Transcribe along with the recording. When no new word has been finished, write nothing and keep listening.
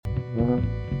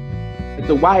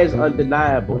The wire is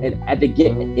undeniable, and at the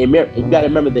get, you got to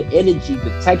remember the energy,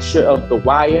 the texture of the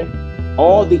wire.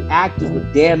 All the actors were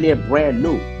damn near brand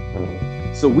new.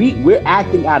 So we're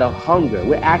acting out of hunger.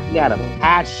 We're acting out of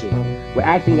passion. We're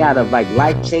acting out of like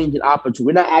life-changing opportunity.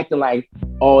 We're not acting like,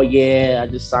 oh yeah, I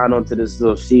just signed on to this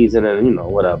little season and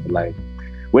whatever. Like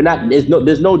we're not. There's no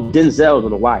Denzels on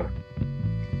the wire. You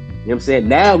know what I'm saying?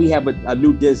 Now we have a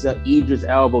new Denzel, Idris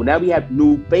Elba. Now we have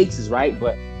new faces, right?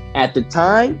 But at the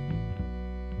time,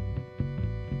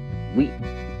 we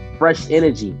fresh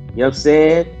energy. You know what I'm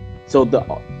saying? So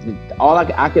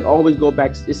I can always go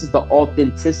back. This is the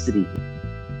authenticity.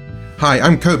 Hi,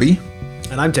 I'm Kobe.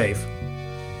 And I'm Dave.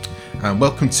 And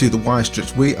welcome to The Wire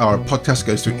Strips. We are a podcast that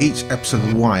goes through each episode of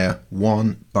The Wire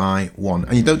one by one.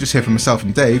 And you don't just hear from myself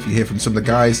and Dave, you hear from some of the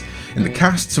guys in the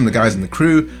cast, some of the guys in the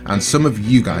crew, and some of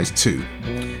you guys too.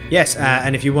 Yes,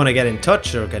 and if you want to get in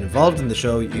touch or get involved in the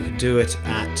show, you can do it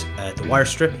at The Wire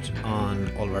Stripped on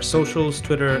all of our socials,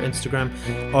 Twitter, Instagram,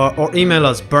 or email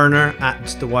us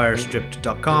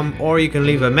burner@thewirestripped.com, or you can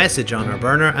leave a message on our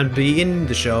burner and be in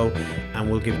the show, and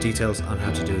we'll give details on how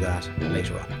to do that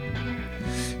later on.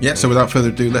 Yeah, so without further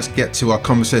ado, let's get to our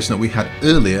conversation that we had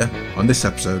earlier on this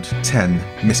episode, 10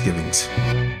 Misgivings.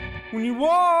 When you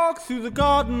walk through the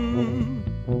garden,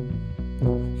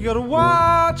 you gotta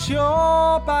watch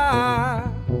your back.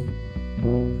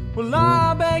 Well,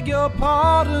 I beg your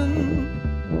pardon.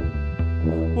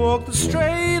 Walk the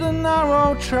straight and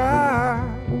narrow track.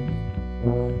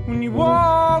 When you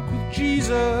walk with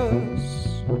Jesus,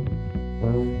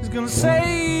 He's gonna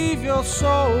save your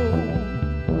soul.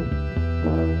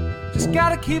 Just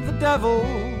gotta keep the devil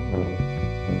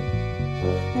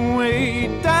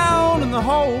way down in the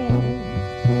hole.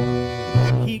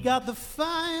 He got the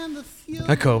fire and the fuel.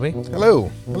 Hi, Kobe.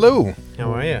 Hello.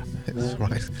 How are you? It's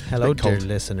right. Hello, dear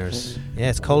listeners.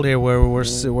 Yeah, it's cold here.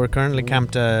 We're currently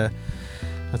camped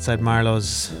outside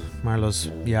Marlowe's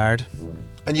yard.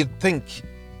 And you'd think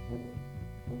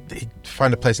he'd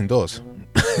find a place indoors.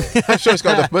 I'm sure he's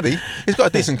got enough money. He's got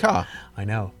a decent car. I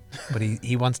know, but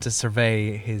he wants to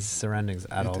survey his surroundings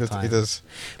at all times. He does.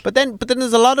 But then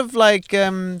there's a lot of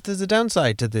there's a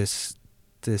downside to this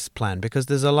plan, because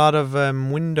there's a lot of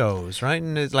windows, right?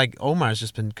 And it's like Omar's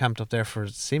just been camped up there for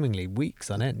seemingly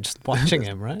weeks on end, just watching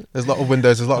him, right? There's a lot of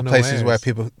windows. There's a lot of places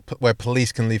where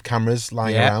police can leave cameras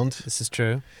lying around. This is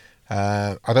true.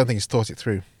 I don't think he's thought it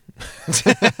through.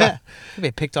 Could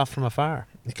be picked off from afar.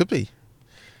 It could be.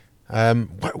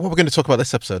 What we're going to talk about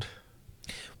this episode?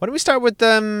 Why don't we start with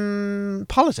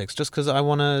politics, just because I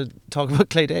want to talk about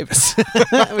Clay Davis.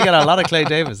 We got a lot of Clay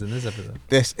Davis in this episode.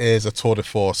 This is a tour de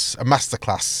force, a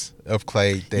masterclass of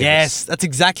Clay Davis. Yes, that's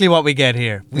exactly what we get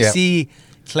here. We see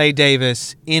Clay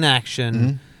Davis in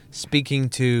action, speaking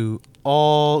to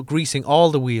greasing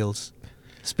all the wheels,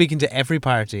 speaking to every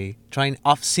party,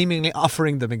 seemingly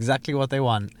offering them exactly what they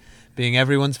want, being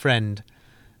everyone's friend,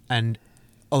 and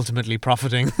ultimately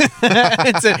profiting.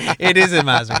 It is a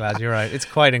masterclass. You're right. It's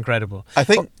quite incredible. I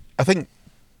think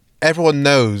everyone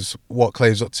knows what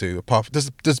Clay's up to. Apart from,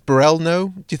 does Burrell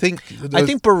know? Do you think? I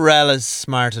think Burrell is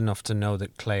smart enough to know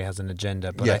that Clay has an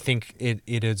agenda, but I think it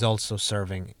is also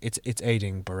serving. It's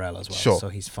aiding Burrell as well. Sure. So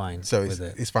he's fine.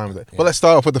 He's fine with it. Yeah. Well, let's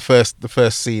start off with the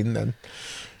first scene then.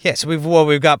 Yeah. So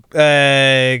we've got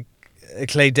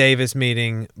Clay Davis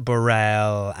meeting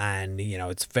Burrell, and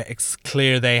it's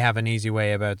clear they have an easy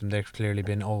way about them. They've clearly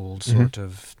been old sort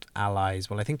of allies.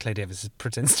 Well, I think Clay Davis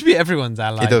pretends to be everyone's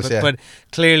ally. He does, but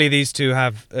clearly these two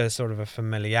have sort of a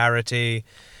familiarity.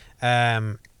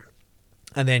 And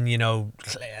then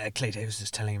Clay Davis is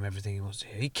telling him everything he wants to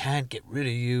hear. He can't get rid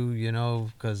of you,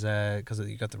 because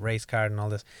you got the race card and all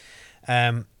this.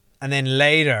 And then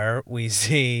later we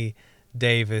see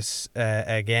Davis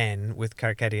again with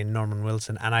Carcetti and Norman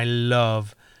Wilson, and I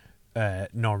love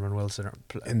Norman Wilson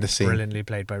in the scene, brilliantly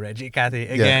played by Reggie Cathy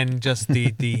again. Just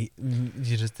the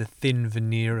thin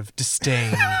veneer of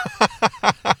disdain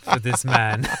for this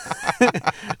man.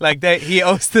 Like they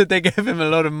gave him a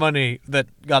lot of money that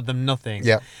got them nothing.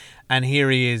 Yeah, and here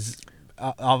he is.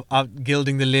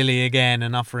 Gilding the lily again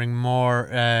and offering more,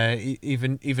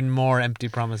 even more empty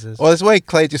promises. Well, there's a way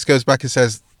Clay just goes back and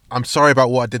says, "I'm sorry about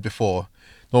what I did before."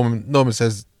 Norman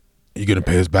says, "Are you going to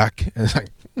pay us back?" And it's like,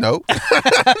 no.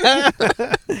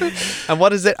 And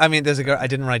what is it? I mean, there's a girl. I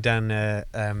didn't write down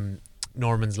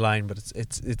Norman's line, but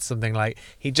it's something like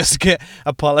he just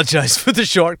apologized for the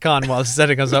short con while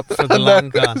setting us up for the long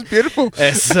con. It's beautiful.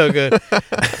 It's so good.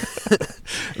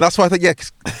 That's why I think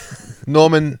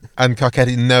Norman and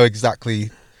Carcetti know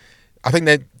exactly. I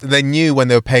think they knew when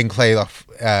they were paying Clay off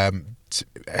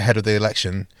ahead of the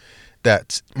election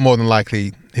that more than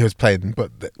likely he was playing.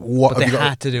 But what But they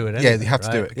had to do it anyway, yeah, they had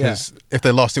to do right? it, because if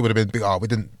they lost, it would have been, oh, we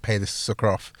didn't pay this sucker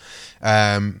off.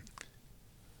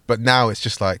 But now it's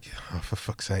just like, oh, for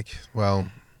fuck's sake. Well,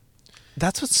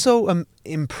 That's what's so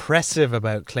impressive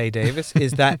about Clay Davis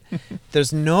is that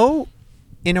there's no,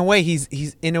 in a way he's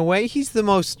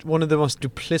one of the most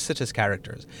duplicitous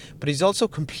characters, but he's also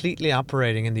completely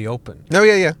operating in the open. no,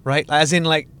 yeah. Right? As in,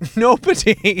 like,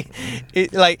 nobody,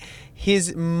 like,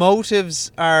 his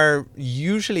motives are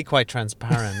usually quite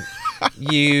transparent.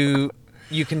 You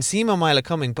can see him a mile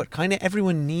coming, but kind of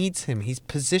everyone needs him. He's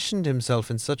positioned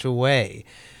himself in such a way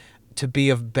to be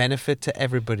of benefit to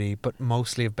everybody, but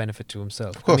mostly of benefit to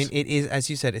himself. Of course. I mean, it is, as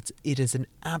you said, it is an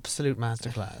absolute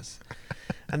masterclass.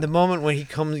 And the moment when he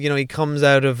comes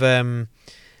out of the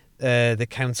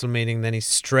council meeting, then he's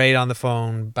straight on the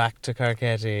phone back to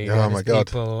Carcetti. Oh, and my his God.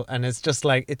 people, and it's just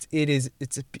like it's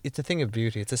a thing of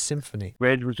beauty. It's a symphony.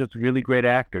 Reg was just a really great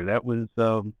actor. That was,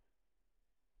 and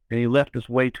he left us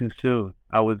way too soon.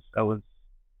 I was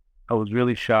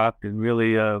really shocked and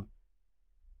really,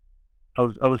 I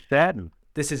was saddened.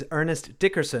 This is Ernest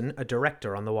Dickerson, a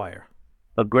director on The Wire.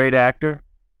 A great actor.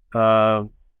 I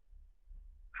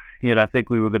think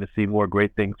we were going to see more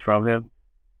great things from him.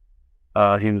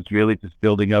 He was really just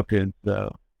building up his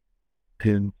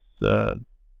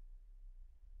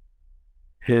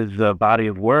body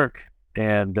of work,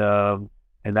 and now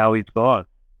he's gone.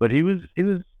 But he was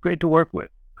great to work with.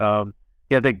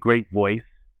 He had that great voice.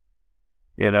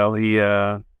 He had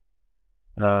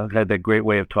that great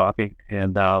way of talking,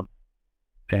 and it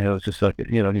was just like,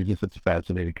 he's just such a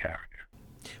fascinating character.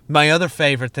 My other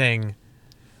favorite thing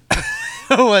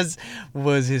was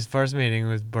his first meeting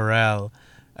with Burrell,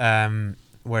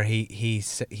 where he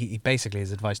basically,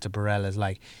 his advice to Burrell is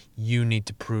like, you need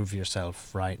to prove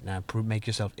yourself right now, make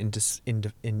yourself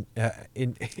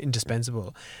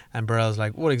indispensable. And Burrell's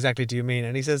like, what exactly do you mean?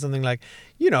 And he says something like,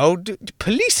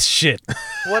 police shit,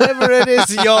 whatever it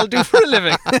is y'all do for a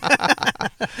living.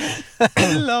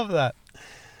 I love that.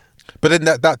 But then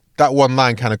that one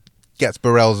line kind of gets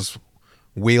Burrell's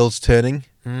wheels turning,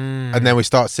 and then we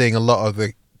start seeing a lot of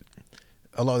the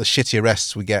shitty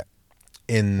arrests we get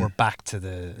in. We're back to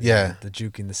the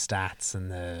juking the stats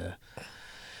and the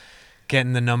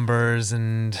getting the numbers,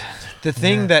 and the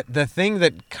thing that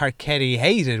Carcetti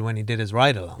hated when he did his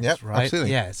ride-alongs. Yep, right?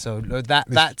 absolutely. Yeah, so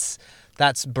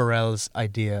that's Burrell's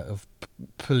idea of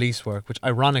police work, which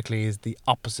ironically is the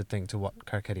opposite thing to what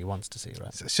Carcetti wants to see,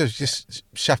 right? So just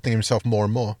shafting himself more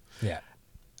and more. Yeah.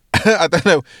 I don't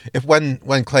know if when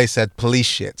Clay said police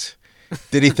shit,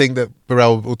 did he think that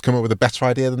Burrell would come up with a better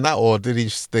idea than that, or did he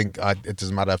just think, it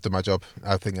doesn't matter, I've done my job,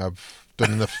 I think I've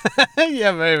done enough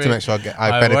yeah, maybe, to make sure I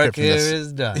my benefit work from here this.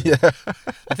 is done. Yeah.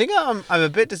 I think I'm a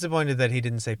bit disappointed that he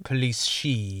didn't say police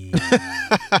she.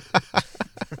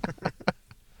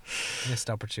 Missed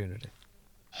opportunity.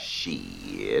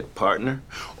 Shit, partner.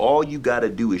 All you gotta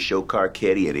do is show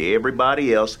Carcetti and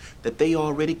everybody else that they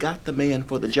already got the man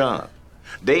for the job.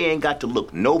 They ain't got to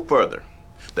look no further.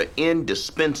 The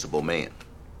indispensable man.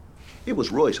 It was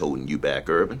Royce holding you back,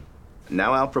 Urban.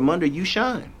 Now out from under you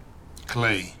shine.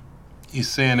 Clay, he's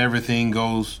saying everything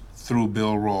goes through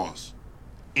Bill Ross.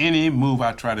 Any move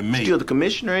I try to make... Still the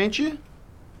commissioner, ain't you?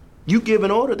 You give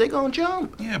an order, they gonna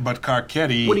jump. Yeah, but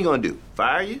Carcetti... What are you gonna do,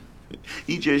 fire you?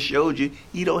 He just showed you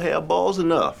he don't have balls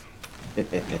enough.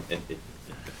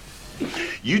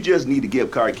 You just need to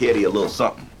give Carcetti a little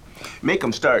something. Make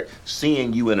him start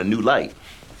seeing you in a new light.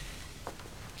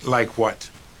 Like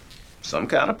what? Some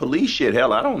kind of police shit,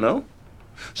 hell, I don't know.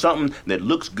 Something that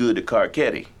looks good to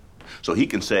Carcetti, so he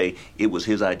can say it was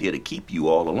his idea to keep you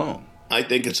all along. I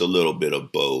think it's a little bit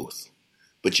of both.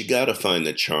 But you gotta find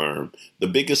the charm. The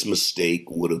biggest mistake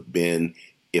would have been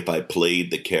if I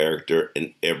played the character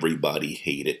and everybody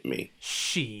hated me.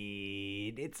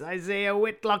 Shit, it's Isaiah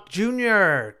Whitlock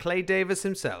Jr., Clay Davis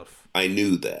himself. I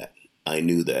knew that.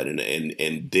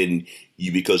 And then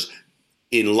because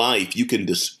in life, you can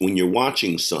when you're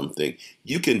watching something,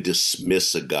 you can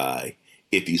dismiss a guy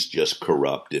if he's just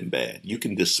corrupt and bad. You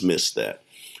can dismiss that.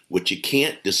 What you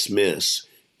can't dismiss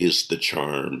is the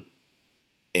charm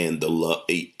and the love.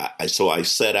 So I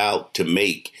set out to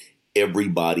make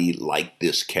everybody like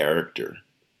this character.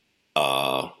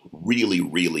 Really,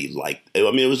 really like.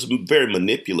 I mean, it was very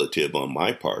manipulative on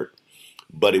my part,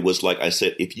 but it was like I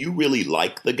said, if you really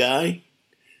like the guy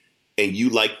and you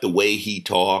like the way he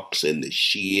talks and the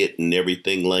shit and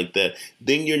everything like that,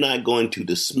 then you're not going to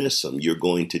dismiss him. You're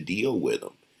going to deal with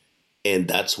him. And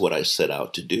that's what I set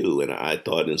out to do. And I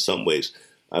thought in some ways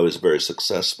I was very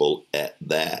successful at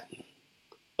that,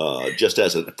 just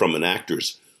from an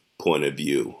actor's point of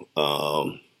view.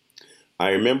 I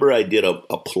remember I did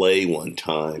a play one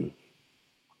time.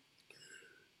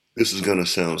 This is going to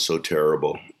sound so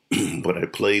terrible, but I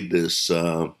played this,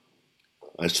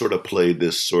 I sort of played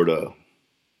this sort of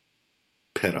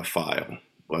pedophile.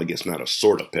 Well, I guess not a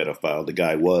sort of pedophile, the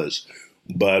guy was.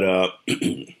 But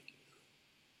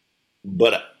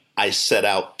but I set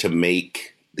out to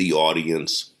make the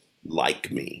audience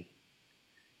like me.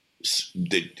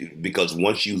 Because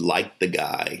once you like the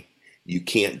guy, you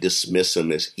can't dismiss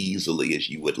him as easily as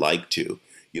you would like to.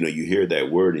 You know, you hear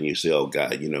that word and you say, oh,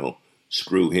 God, you know,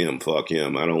 screw him, fuck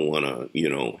him. I don't want to, you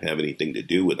know, have anything to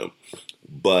do with him.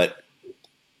 But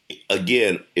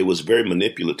again, it was very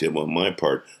manipulative on my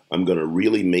part. I'm going to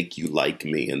really make you like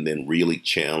me and then really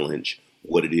challenge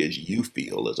what it is you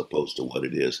feel as opposed to what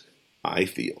it is I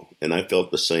feel. And I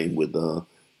felt the same with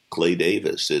Clay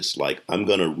Davis. It's like, I'm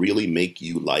going to really make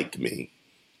you like me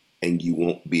and you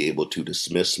won't be able to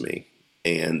dismiss me.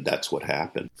 And that's what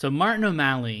happened. So Martin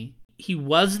O'Malley, he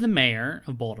was the mayor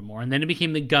of Baltimore, and then he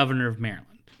became the governor of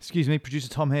Maryland. Excuse me, producer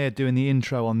Tom here doing the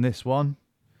intro on this one.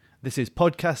 This is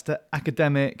podcaster,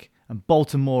 academic, and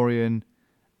Baltimorean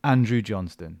Andrew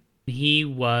Johnston. He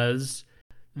was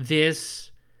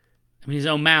this, he's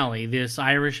O'Malley, this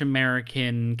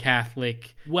Irish-American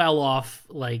Catholic, well-off,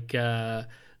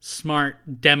 smart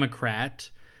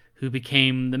Democrat who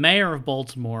became the mayor of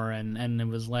Baltimore, and it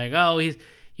was like, oh, he's,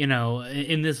 you know,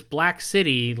 in this black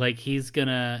city, like he's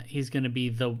gonna be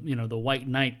the, you know, the white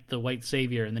knight, the white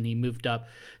savior. And then he moved up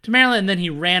to Maryland, and then he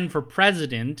ran for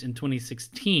president in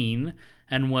 2016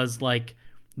 and was like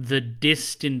the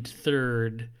distant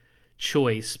third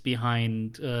choice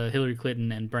behind Hillary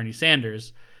Clinton and Bernie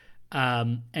Sanders.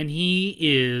 And he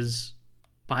is,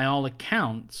 by all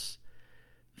accounts,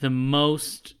 the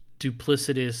most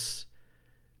duplicitous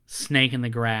snake in the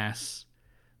grass,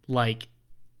 like,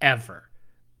 ever.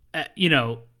 You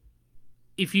know,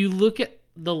 if you look at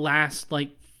the last,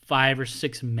 5 or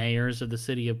 6 mayors of the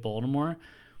city of Baltimore,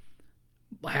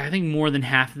 I think more than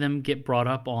half of them get brought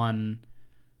up on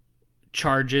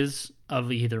charges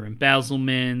of either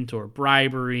embezzlement or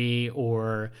bribery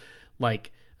or,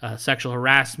 sexual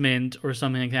harassment or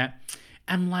something like that.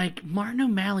 And, Martin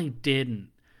O'Malley didn't.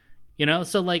 You know?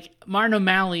 So, Martin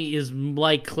O'Malley is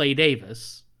like Clay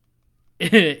Davis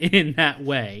in that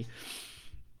way.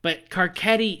 But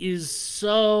Carcetti is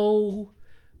so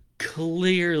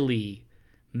clearly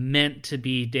meant to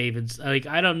be David's. I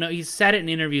don't know. He's said it in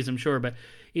interviews, I'm sure, but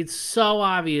it's so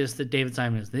obvious that David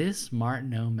Simon is this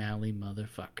Martin O'Malley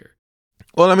motherfucker.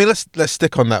 Well, I mean, let's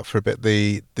stick on that for a bit.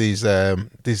 These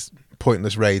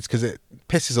pointless raids, because it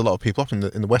pisses a lot of people off in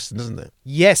the Western, doesn't it?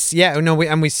 Yes, yeah. No,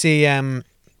 we see.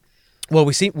 Well,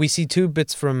 we see 2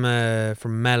 bits from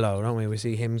Mello, don't we? We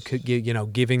see him,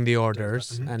 giving the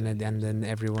orders, and then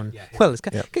everyone. Yeah. Well,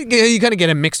 you kind of get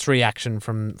a mixed reaction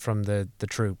from the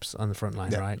troops on the front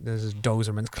line, right? There's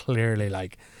Dozerman's clearly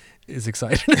is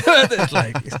excited.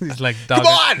 He's like dog, come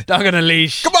on, dog on a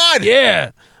leash. Come on,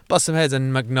 yeah. Bust some heads,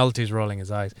 and McNulty's rolling his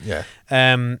eyes. Yeah.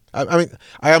 I mean,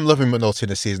 I am loving McNulty in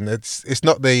this season. It's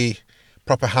not the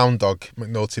proper hound dog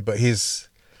McNulty, but he's.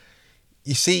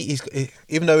 You see,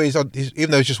 even though he's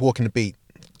just walking the beat,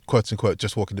 quote unquote,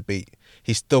 just walking the beat,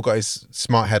 he's still got his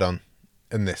smart head on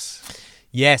in this.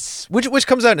 Yes, which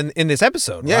comes out in this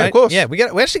episode. Yeah, right? of course. Yeah, we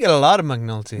actually get a lot of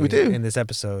McNulty. We do in this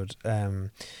episode,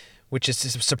 which is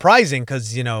surprising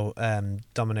because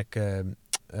Dominic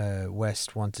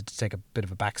West wanted to take a bit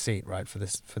of a back seat, right, for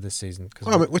this season.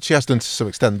 Which he has done to some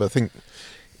extent, but I think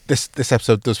this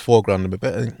episode does foreground him a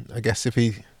bit. And I guess if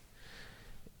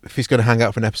he's going to hang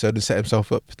out for an episode and set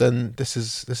himself up, then this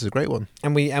is a great one.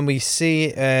 And we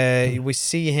see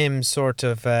him sort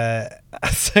of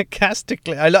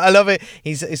sarcastically. I love it.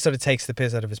 He sort of takes the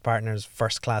piss out of his partner's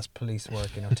first class police work.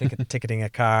 Ticketing a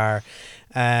car.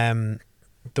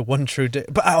 The one true.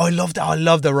 But I love that. I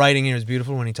love the writing here. It's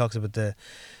beautiful when he talks about the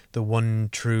one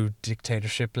true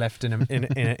dictatorship left in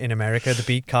America, the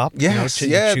beat cop. Yes,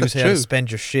 choose that's how true. to spend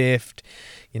your shift.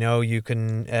 You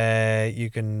can.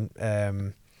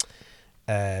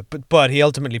 But he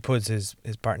ultimately puts his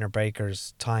partner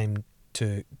Baker's time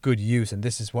to good use, and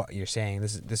this is what you're saying.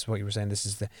 This is what you were saying. This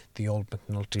is the old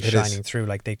McNulty shining through.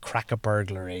 Like they crack a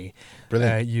burglary,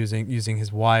 using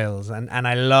his wiles, and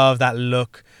I love that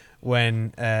look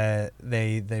when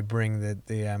they bring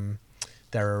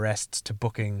their arrests to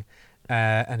booking,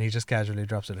 and he just casually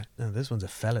drops it. No, this one's a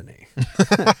felony, and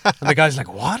the guy's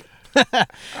like, what?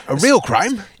 A real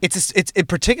crime? It's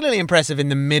particularly impressive in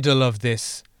the middle of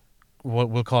this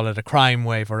we'll call it a crime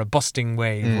wave or a busting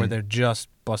wave, where they're just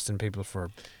busting people for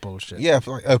bullshit. Yeah,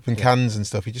 for like open cans and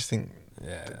stuff. You just think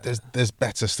there's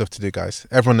better stuff to do, guys.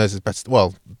 Everyone knows there's better.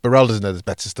 Well, Burrell doesn't know there's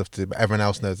better stuff to do, but everyone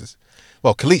else knows this.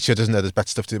 Well, Kalicha doesn't know there's better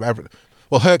stuff to do, but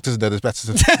Herc doesn't know there's better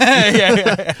stuff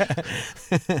to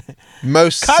do.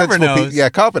 Most Carver sensible knows. people, yeah,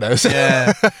 Carver knows.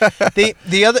 Yeah.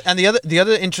 The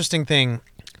other interesting thing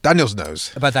Daniels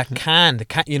knows about that can,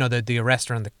 the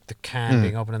arrest around the can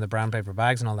being open in the brown paper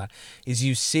bags and all that, is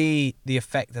you see the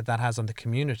effect that has on the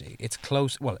community. It's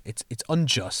close. Well, it's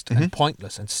unjust and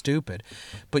pointless and stupid,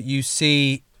 but you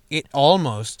see it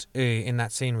almost in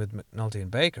that scene with McNulty and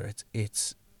Baker.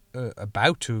 It's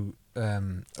about to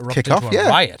erupt kick into off, a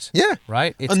riot. Yeah,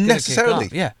 right. It's gonna unnecessarily.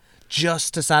 kick off, yeah,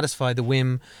 just to satisfy the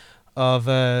whim of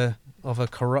a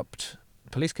corrupt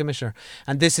police commissioner.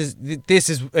 And this is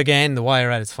again the Wire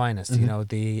at its finest. You know,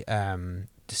 the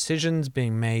decisions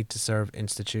being made to serve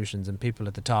institutions and people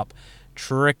at the top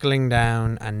trickling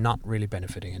down and not really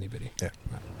benefiting anybody. Yeah.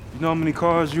 You know how many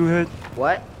cars you hit?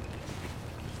 What?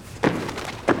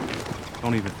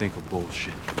 Don't even think of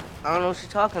bullshit. I don't know what you're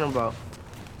talking about.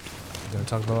 We're going to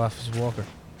talk about Officer Walker.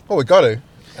 Oh, we got to.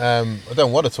 I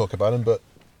don't want to talk about him, but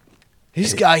He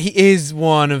is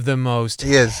one of the most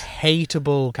He is.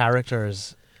 hateable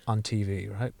characters on TV,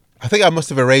 right? I think I must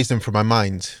have erased him from my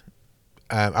mind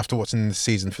after watching the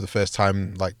season for the first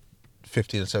time, like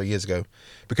 15 or so years ago,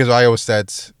 because I always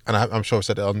said, and I'm sure I've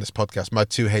said it on this podcast, my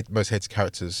two most hated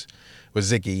characters were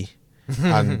Ziggy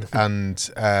and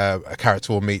a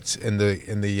character we'll meet in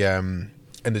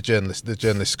the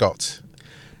journalist Scott.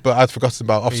 But I'd forgotten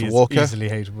about Officer Walker. Easily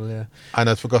hateable, yeah. And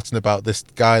I'd forgotten about this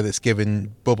guy that's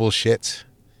giving Bubble shit.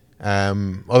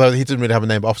 Although he doesn't really have a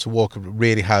name, but Officer Walker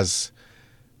really has.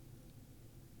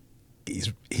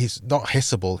 He's not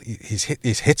hissable. He's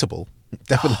hittable.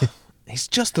 Definitely. He's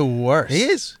just the worst. He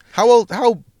is. How old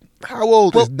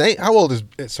is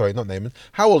sorry, not Naaman.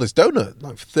 How old is Donut?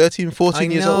 Like 13,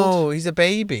 14 years old? No, he's a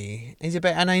baby.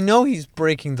 And I know he's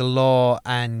breaking the law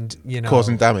and,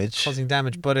 causing damage.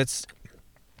 But it's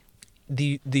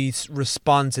the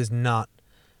response is not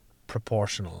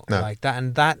proportional like that.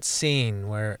 And that scene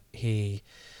where he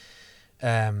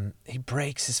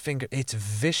breaks his finger, it's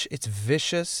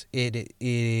vicious. It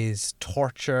is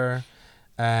torture.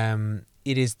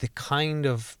 It is the kind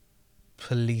of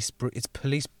it's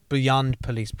police beyond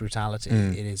police brutality.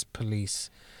 It is police,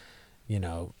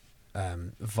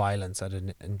 violence at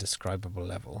an indescribable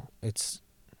level. It's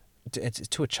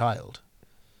to a child,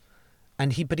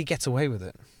 but he gets away with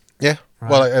it. Yeah. Right.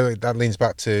 Well, that leans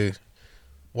back to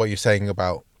what you're saying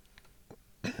about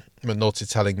McNulty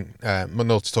talking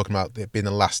about it being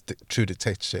the last true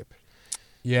dictatorship.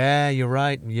 Yeah, you're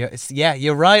right. Yeah,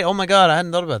 you're right. Oh my God, I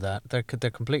hadn't thought about that. They're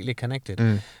completely connected.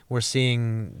 We're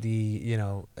seeing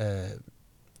a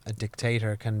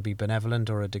dictator can be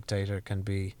benevolent or a dictator can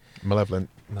be malevolent.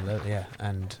 Yeah,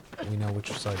 and we know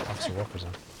which side Officer Walker's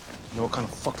on. You know what kind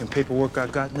of fucking paperwork I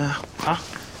got now? Huh?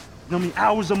 You know how many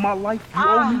hours of my life you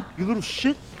owe me, you little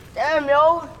shit? Damn,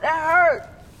 yo, that hurt.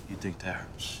 You think that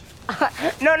hurts?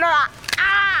 No.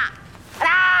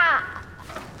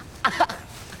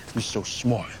 You're so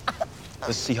smart.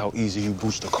 Let's see how easy you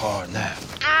boost a car now.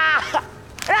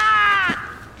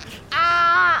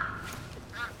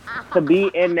 To be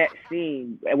in that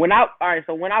scene, when I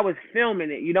was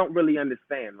filming it, you don't really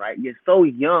understand, right? You're so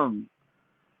young,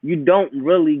 you don't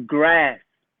really grasp.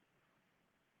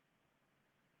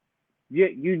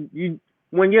 You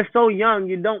when you're so young,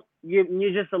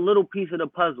 you're just a little piece of the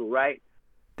puzzle, right?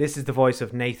 This is the voice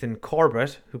of Nathan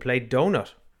Corbett, who played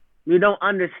Donut. You don't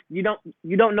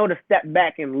know to step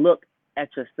back and look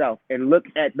at yourself and look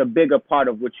at the bigger part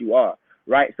of what you are,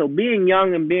 right? So being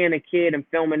young and being a kid and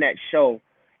filming that show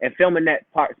and filming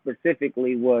that part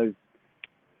specifically was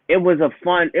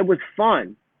fun. It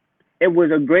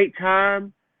was a great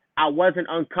time. I wasn't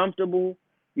uncomfortable.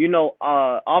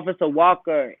 Officer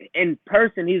Walker in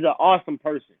person, he's an awesome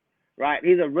person, right?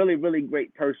 He's a really, really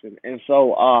great person. And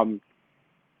so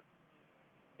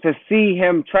to see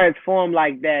him transform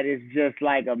like that is just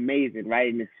like amazing,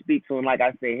 right? And it speaks on, like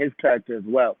I say, his character as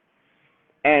well.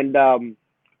 And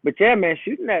but yeah, man,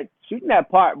 shooting that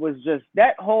part was just,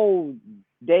 that whole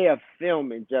day of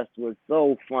filming just was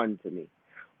so fun to me.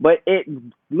 But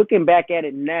looking back at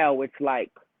it now, it's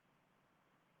like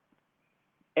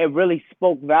it really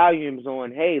spoke volumes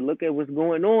on, hey, look at what's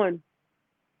going on,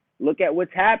 look at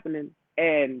what's happening,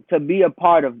 and to be a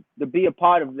part of that, to be a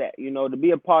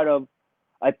part of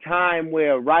a time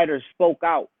where writers spoke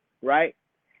out, right?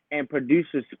 And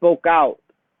producers spoke out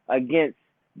against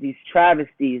these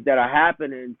travesties that are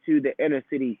happening to the inner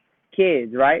city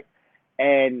kids, right?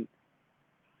 And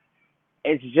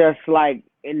it's just like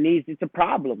it's a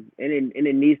problem, and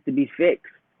it needs to be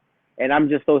fixed. And I'm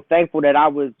just so thankful that I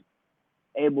was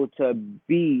able to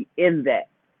be in that,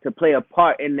 to play a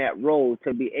part in that role,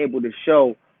 to be able to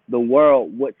show the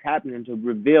world what's happening, to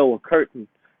reveal a curtain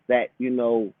that,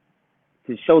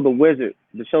 to show the wizard,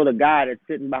 to show the guy that's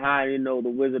sitting behind, the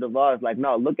Wizard of Oz, like,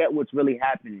 no, look at what's really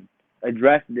happening.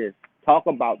 Address this. Talk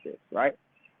about this, right?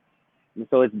 And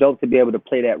so it's dope to be able to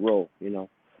play that role.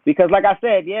 Because like I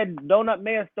said, yeah, Donut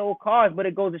Man stole cars, but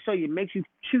it goes to show you, it makes you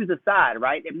choose a side,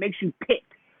 right? It makes you pick,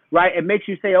 right? It makes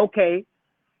you say, okay,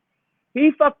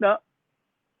 he fucked up,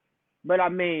 but I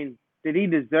mean, did he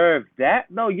deserve that?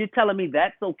 No, you're telling me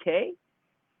that's okay?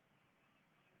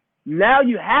 Now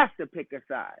you have to pick a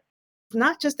side. It's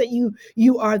not just that you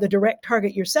are the direct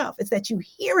target yourself. It's that you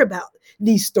hear about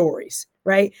these stories,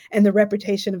 right? And the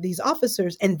reputation of these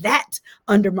officers. And that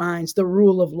undermines the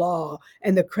rule of law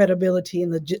and the credibility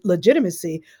and the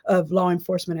legitimacy of law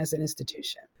enforcement as an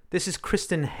institution. This is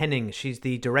Kristen Henning. She's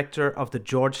the director of the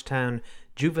Georgetown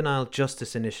Juvenile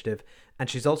Justice Initiative, and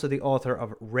she's also the author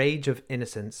of Rage of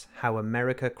Innocence: How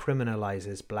America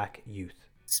Criminalizes Black Youth.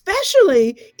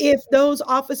 Especially if those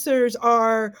officers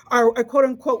are quote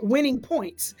unquote winning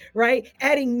points, right?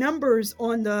 Adding numbers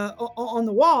on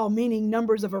the wall, meaning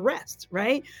numbers of arrests,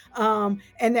 right? And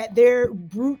that their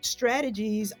brute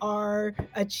strategies are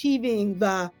achieving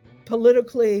the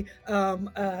politically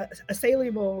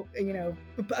assailable,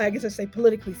 I guess I say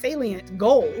politically salient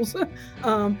goals,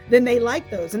 then they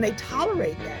like those and they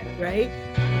tolerate that, right?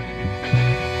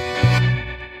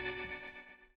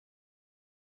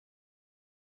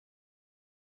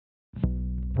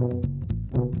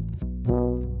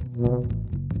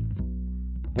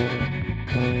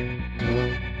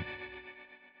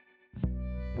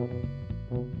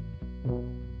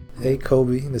 Hey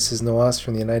Kobe, this is Noas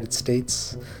from the United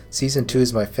States. Season 2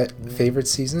 is my favorite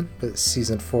season, but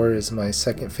Season 4 is my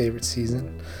second favorite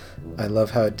season. I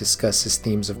love how it discusses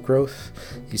themes of growth.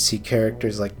 You see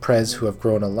characters like Prez who have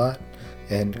grown a lot,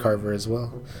 and Carver as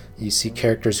well. You see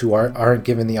characters who aren't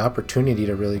given the opportunity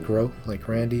to really grow, like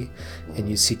Randy, and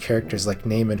you see characters like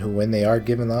Naaman who, when they are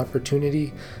given the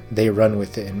opportunity, they run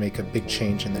with it and make a big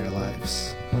change in their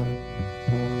lives.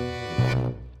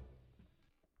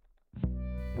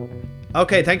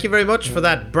 Okay, thank you very much for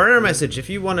that burner message. If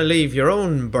you want to leave your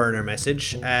own burner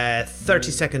message,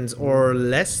 30 seconds or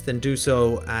less, then do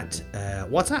so at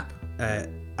WhatsApp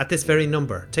at this very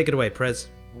number. Take it away, Prez.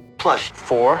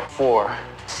 +4 4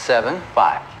 7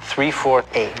 5 3 4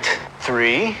 8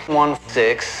 3 1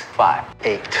 6 5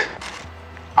 8.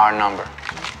 Our number.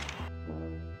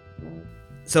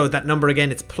 So that number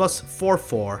again, it's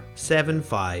 +44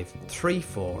 75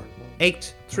 34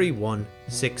 8 3 1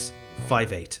 6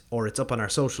 58, or it's up on our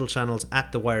social channels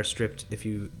at The Wire Stripped if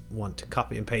you want to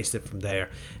copy and paste it from there,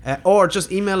 or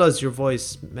just email us your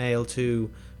voicemail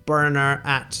to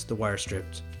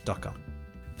burner@thewirestripped.com.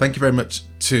 Thank you very much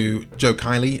to Joe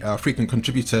Kiley, our frequent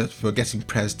contributor, for getting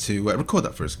Prez to record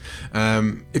that for us.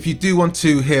 If you do want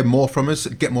to hear more from us,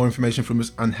 get more information from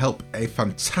us, and help a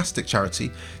fantastic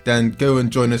charity, then go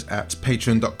and join us at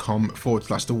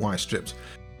patreon.com/The Wire Stripped.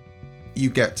 You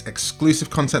get exclusive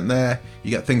content there,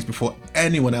 you get things before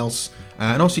anyone else,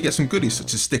 and also you get some goodies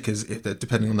such as stickers,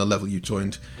 depending on the level you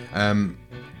joined. Of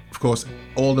course,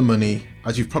 all the money,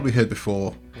 as you've probably heard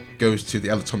before, goes to the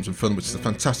Ella Thompson Fund, which is a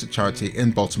fantastic charity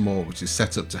in Baltimore, which is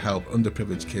set up to help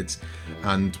underprivileged kids,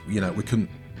 and we couldn't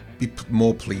be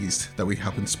more pleased that we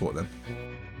happen to support them.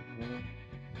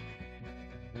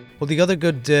 Well, the other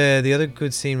good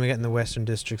scene we get in the Western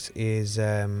Districts is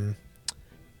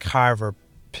Carver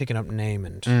picking up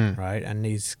Naaman, right? And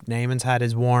Naaman's had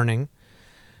his warning,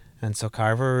 and so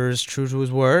Carver is true to his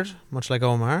word, much like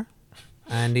Omar,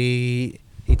 and he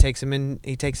takes him in.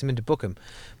 He takes him in to book him.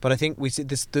 But I think we see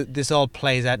this all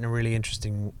plays out in a really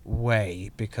interesting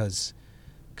way, because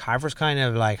Carver's kind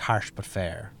of like harsh but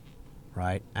fair,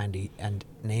 right? And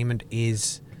Naaman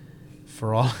is,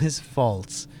 for all his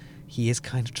faults, he is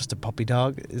kind of just a puppy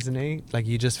dog, isn't he? Like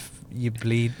you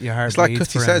bleed, your heart. It's like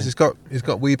bleeds Cutty says, he's got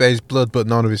Weebay's blood, but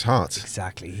none of his heart.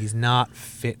 Exactly, he's not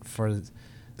fit for. It's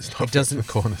not fit for the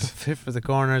corners. Fit for the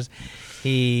corners.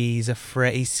 He's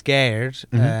afraid. He's scared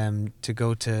to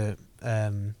go to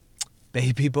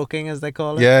baby booking, as they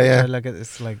call it. Yeah. Like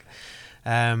it's like,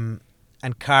 and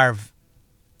Carve,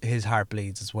 his heart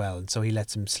bleeds as well, and so he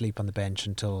lets him sleep on the bench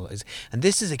until. And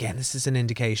this is an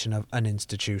indication of an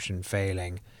institution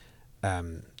failing.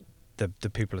 The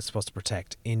people it's supposed to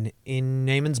protect in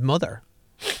Naaman's mother,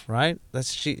 right?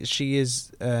 She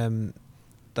is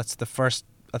that's the first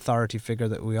authority figure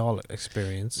that we all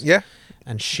experience. Yeah,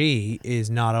 and she is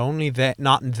not only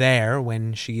not there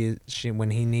when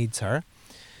when he needs her,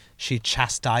 she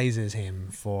chastises him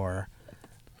for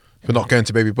not going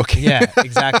to baby booking. Yeah,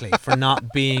 exactly. For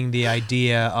not being the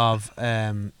idea of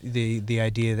the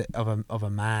idea of a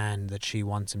man that she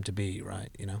wants him to be, right?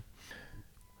 You know.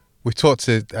 We talked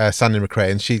to Sandy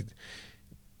McRae, and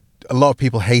a lot of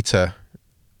people hate her.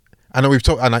 I know we've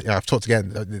talked, and I've talked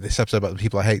again this episode about the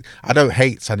people I hate. I don't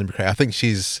hate Sandy McRae. I think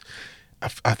she's a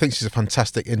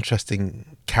fantastic,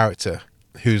 interesting character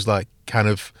who's like kind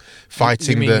of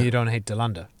fighting. You mean you don't hate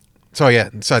Delonda? Sorry, yeah.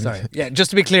 Sorry. Yeah,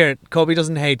 just to be clear, Kobe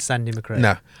doesn't hate Sandy McRae.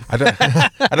 No, I don't.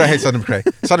 I don't hate Sandy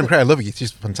McRae. Sandy McRae, I love you.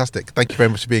 She's fantastic. Thank you very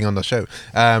much for being on the show.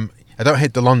 I don't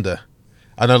hate Delonda.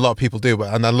 I know a lot of people do,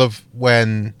 and I love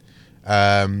when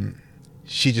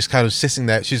she just kind of sitting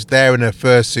there. She's there in her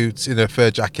fur suit, in her fur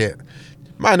jacket,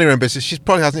 minding her own business. She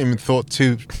probably hasn't even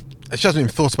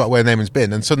thought about where Naaman's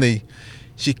been, and suddenly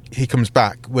he comes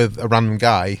back with a random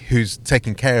guy who's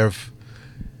taking care of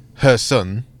her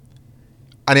son.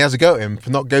 And he has a go at him for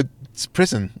not going to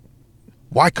prison.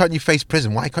 Why can't you face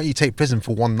prison? Why can't you take prison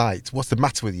for one night? What's the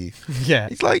matter with you? Yeah.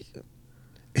 It's like,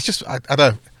 it's just, I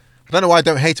don't know why I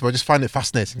don't hate her, but I just find it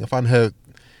fascinating. I find her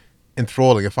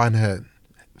enthralling. I find her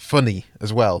funny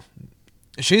as well.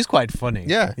 She's quite funny.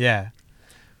 Yeah. Yeah.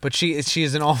 But she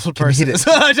is an awful person.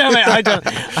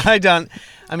 I don't.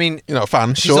 I mean, you're not a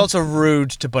fan. She's also rude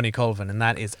to Bunny Colvin, and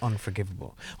that is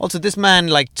unforgivable. Also, this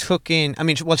man took in. I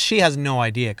mean, she has no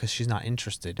idea because she's not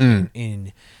interested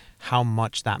in how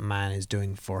much that man is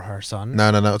doing for her son. No,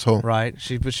 not at all. Right?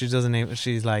 She doesn't even.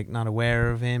 She's not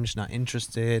aware of him. She's not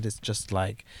interested. It's just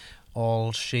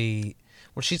all she.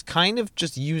 Well, she's kind of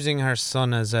just using her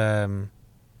son as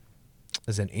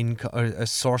an income or a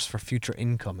source for future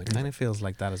income. It kind of feels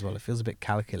like that as well. It feels a bit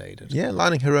calculated. Yeah,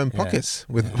 lining her own pockets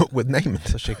with Naaman,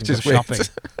 so she can go shopping.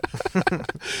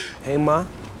 Hey Ma,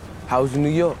 how was New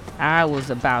York? I was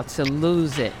about to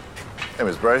lose it. Hey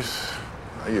Miss Bryce,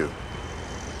 how are you?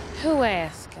 Who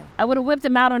asking? I would have whipped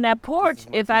him out on that porch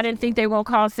if I didn't think they were gonna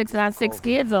call 696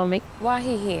 kids on me. Why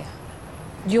he here?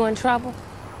 You in trouble?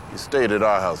 You stayed at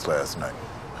our house last night.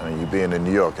 I mean, you being in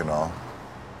New York and all.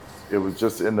 It was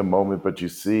just in the moment, but you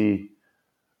see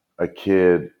a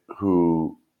kid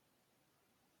who,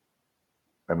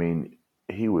 I mean,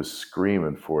 he was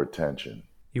screaming for attention.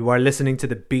 You are listening to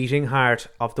the beating heart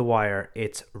of The Wire.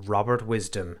 It's Robert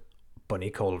Wisdom, Bunny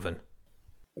Colvin.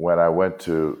 When I went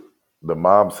to the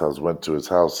mom's house, went to his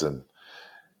house, and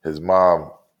his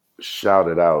mom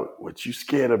shouted out, "What, you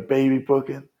scared of baby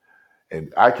booking?"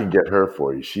 And I can get her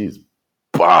for you. She's,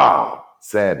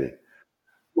 Sandy.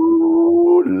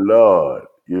 Ooh, Lord,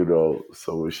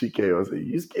 so when she came, I said,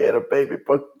 "You scared of baby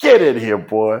book? Get in here,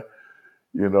 boy."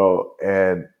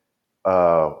 And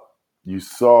you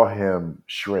saw him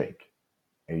shrink,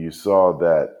 and you saw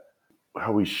that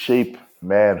how we shape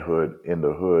manhood in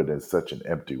the hood in such an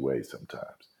empty way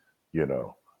sometimes.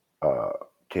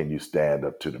 Can you stand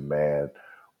up to the man?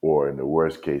 Or in the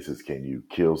worst cases, can you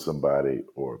kill somebody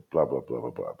or blah, blah, blah, blah,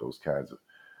 blah, those kinds of.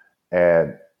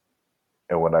 And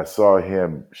when I saw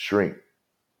him shrink,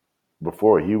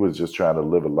 before he was just trying to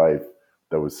live a life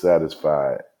that would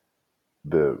satisfy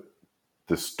the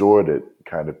distorted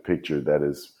kind of picture that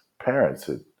his parents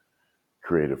had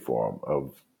created for him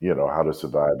of, how to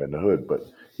survive in the hood. But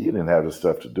he didn't have the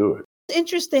stuff to do it.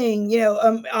 Interesting,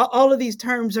 all of these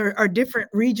terms are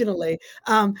different regionally.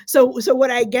 So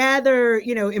what I gather,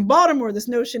 in Baltimore, this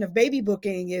notion of baby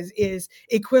booking is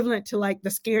equivalent to the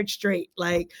scared straight.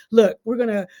 Look, we're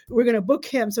gonna book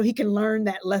him so he can learn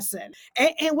that lesson.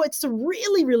 And what's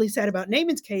really, really sad about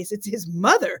Naaman's case, it's his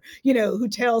mother, who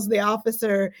tells the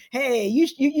officer, "Hey, you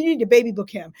need to baby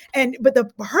book him." But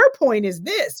her point is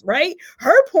this, right?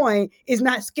 Her point is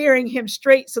not scaring him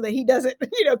straight so that he doesn't,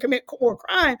 commit more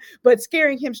crime, but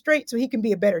scaring him straight so he can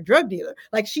be a better drug dealer.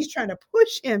 She's trying to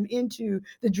push him into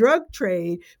the drug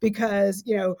trade because,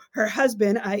 her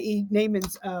husband, i.e.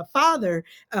 Naaman's father,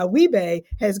 Wee-Bey,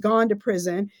 has gone to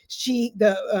prison.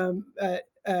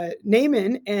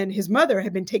 Naaman and his mother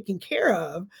have been taken care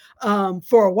of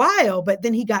for a while, but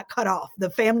then he got cut off. The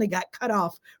family got cut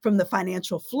off from the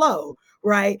financial flow.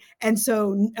 Right. And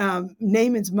so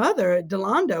Naaman's mother,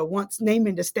 Delonda, wants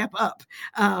Naaman to step up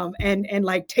and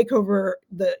take over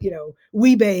the,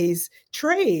 Wee-Bey's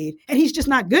trade. And he's just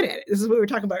not good at it. This is what we were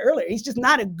talking about earlier. He's just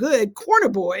not a good corner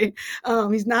boy.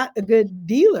 He's not a good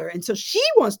dealer. And so she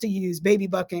wants to use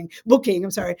booking,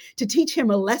 to teach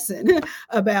him a lesson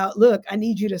about, look, I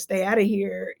need you to stay out of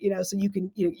here, so you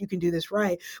can do this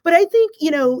right. But I think,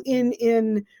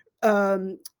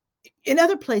 in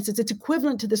other places, it's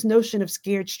equivalent to this notion of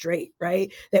scared straight,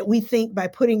 right? That we think by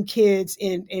putting kids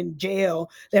in jail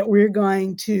that we're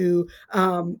going to,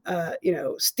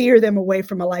 steer them away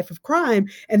from a life of crime.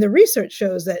 And the research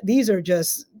shows that these are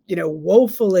just,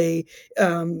 woefully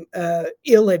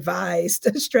ill-advised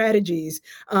strategies.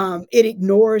 It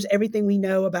ignores everything we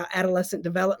know about adolescent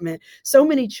development. So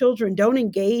many children don't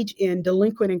engage in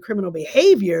delinquent and criminal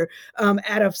behavior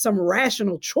out of some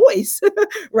rational choice,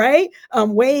 right?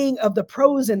 Weighing of the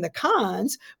pros and the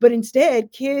cons, but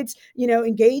instead kids,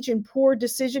 engage in poor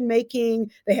decision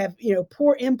making. They have,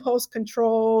 poor impulse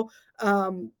control.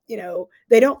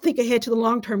 They don't think ahead to the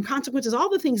long-term consequences, all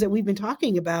the things that we've been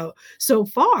talking about so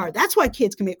far. That's why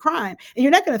kids commit crime. And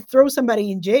you're not going to throw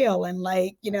somebody in jail and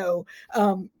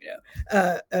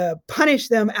punish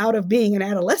them out of being an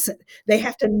adolescent. They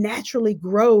have to naturally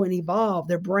grow and evolve.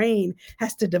 Their brain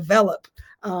has to develop.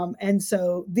 And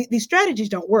so these strategies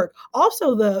don't work.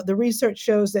 Also, the research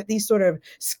shows that these sort of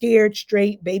scared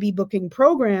straight baby booking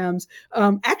programs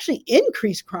actually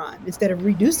increase crime instead of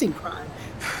reducing crime.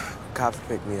 Cops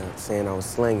picked me up saying I was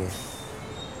slinging.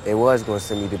 They was going to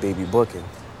send me to baby booking.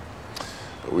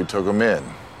 But we took them in.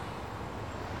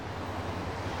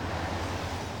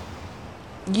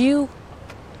 You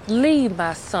leave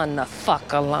my son the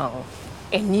fuck alone.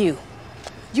 And you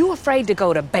afraid to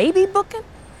go to baby booking?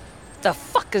 The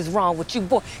fuck is wrong with you,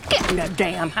 boy? Get in the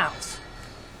damn house.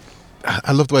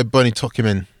 I love the way Bunny took him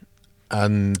in,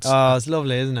 and it's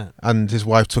lovely, isn't it? And his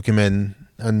wife took him in,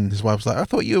 and his wife was like, "I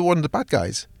thought you were one of the bad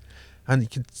guys." And you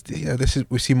could,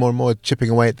 we see more and more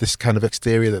chipping away at this kind of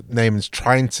exterior that Naaman's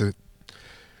trying to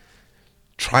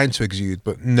exude,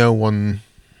 but no one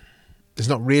is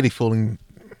not really fooling.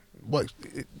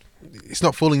 It's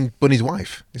not fooling Bunny's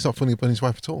wife. It's not fooling Bunny's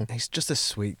wife at all. He's just a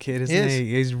sweet kid, isn't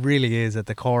he? He really is at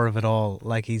the core of it all.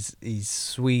 Like he's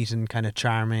sweet and kind of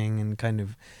charming and kind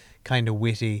of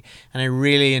witty. And I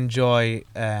really enjoy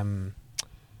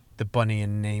the Bunny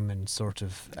and Naaman sort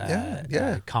of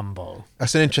combo.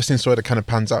 That's an interesting story that kind of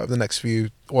pans out of the next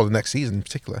season in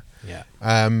particular. Yeah.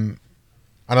 And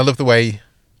I love the way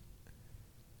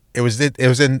it was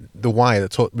in The Wire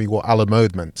that taught me what a la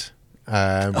mode meant.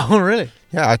 Oh, really?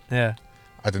 Yeah.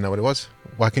 I don't know what it was.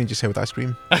 Why can't you just say with ice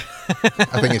cream? I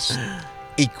think it's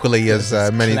equally as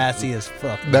many. Classy as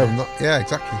fuck. No, not. Yeah,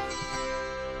 exactly.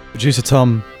 Producer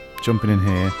Tom jumping in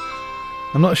here.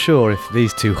 I'm not sure if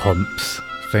these two humps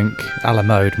think a la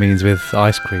mode means with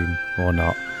ice cream or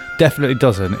not. Definitely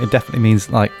doesn't. It definitely means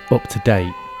like up to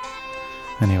date.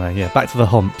 Anyway, yeah, back to the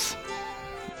humps.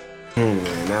 Man,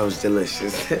 that was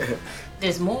delicious.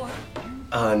 There's more.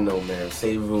 No, ma'am.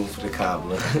 Save room for the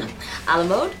cobbler. A la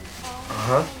mode?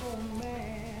 Uh-huh.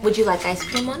 Would you like ice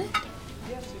cream on it?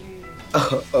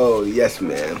 Oh, yes,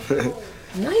 ma'am.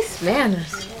 Nice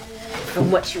manners.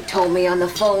 From what you told me on the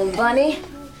phone, Bunny,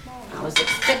 I was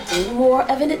expecting more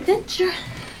of an adventure.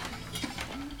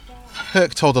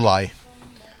 Herc told a lie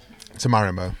to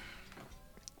Marimo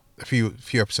a few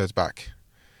episodes back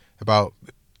about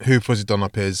who Fuzzy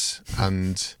Dunlop is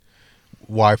and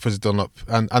why Fuzzy Dunlop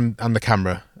and the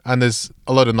camera. And there's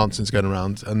a lot of nonsense going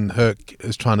around, and Herc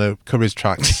is trying to cover his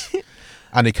tracks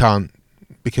and he can't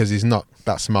because he's not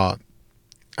that smart.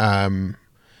 So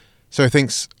he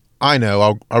thinks, I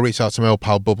know, I'll reach out to my old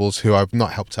pal Bubbles, who I've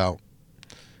not helped out,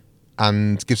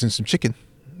 and gives him some chicken.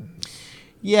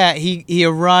 Yeah, he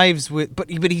arrives with, but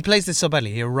he plays this so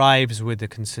badly. He arrives with a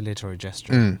conciliatory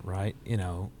gesture, right?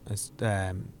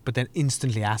 But then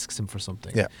instantly asks him for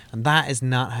something. Yeah, and that is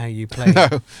not how you play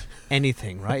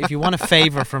anything, right? If you want a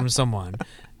favor from someone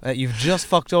that you've just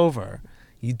fucked over,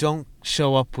 you don't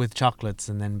show up with chocolates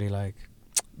and then be like,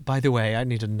 by the way, I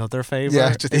need another favor.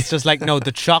 Yeah, it's just like, no,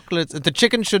 the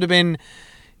chicken should have been,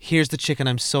 here's the chicken.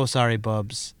 I'm so sorry,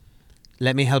 Bubs.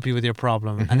 Let me help you with your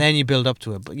problem. Mm-hmm. And then you build up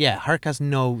to it. But yeah, Herc has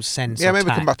no sense of maybe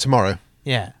tact. Come back tomorrow.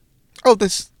 Yeah. Oh,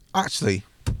 actually,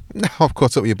 now I've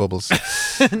caught up with your Bubbles.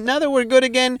 Now that we're good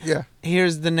again, yeah.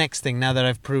 Here's the next thing, now that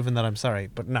I've proven that I'm sorry.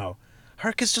 But no.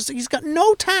 Herc is he's got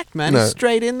no tact, man. No. He's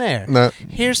straight in there. No.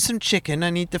 Here's some chicken. I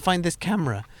need to find this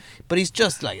camera. But he's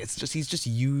just he's just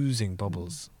using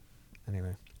Bubbles.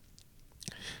 Anyway.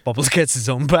 Bubbles gets his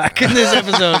own back in this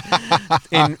episode.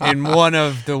 in one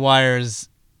of The Wire's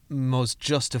most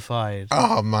justified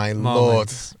my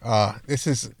moments. Lord. This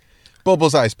is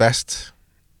Bubbles at his best.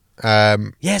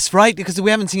 Yes, right, because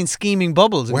we haven't seen Scheming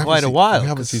Bubbles in quite a while. We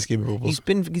haven't seen Scheming Bubbles.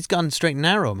 He's gone straight and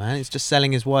narrow, man. He's just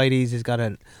selling his whiteys. He's got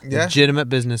a legitimate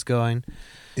business going.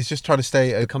 He's just trying to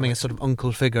stay becoming a sort of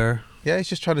uncle figure. Yeah, he's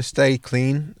just trying to stay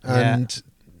clean and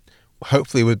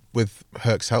hopefully with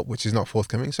Herc's help, which is not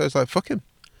forthcoming. So it's like, fuck him.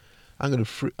 I'm going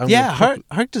to.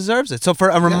 Herc deserves it. So for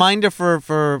a reminder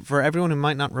for everyone who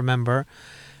might not remember,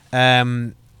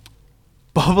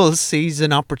 Bubbles sees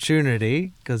an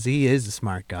opportunity because he is a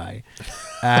smart guy.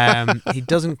 He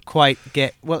doesn't quite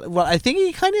get well. I think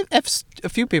he kind of F's a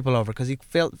few people over because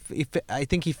I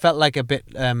think he felt like a bit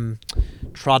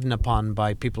trodden upon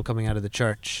by people coming out of the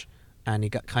church, and he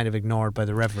got kind of ignored by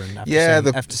the Reverend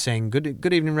after saying good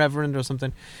evening, Reverend, or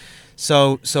something.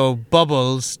 So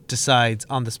Bubbles decides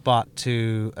on the spot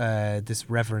to this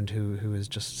Reverend who has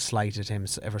just slighted him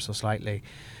ever so slightly.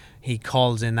 He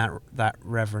calls in that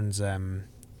Reverend's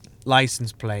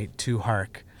license plate to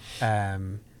Herc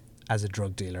as a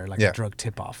drug dealer, like a drug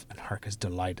tip-off, and Herc is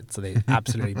delighted. So they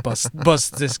absolutely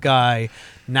bust this guy.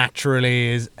 Naturally,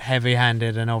 is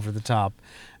heavy-handed and over the top,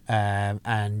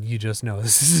 and you just know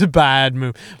this is a bad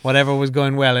move. Whatever was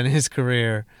going well in his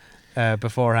career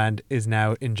beforehand is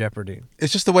now in jeopardy.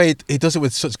 It's just the way he does it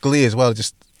with such glee as well.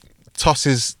 Just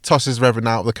tosses Reverend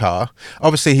out of the car.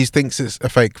 Obviously, he thinks it's a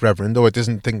fake Reverend, or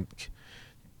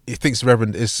he thinks the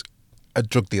Reverend is a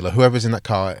drug dealer. Whoever's in that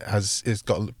car has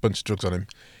got a bunch of drugs on him.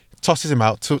 Tosses him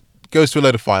out, goes through a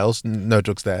load of files, no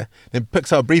drugs there. Then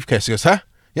picks out a briefcase. He goes, "Huh?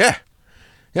 Yeah.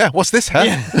 What's this, huh?"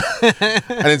 Yeah.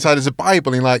 And inside is a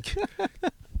Bible. And you're like,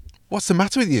 "What's the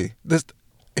matter with you?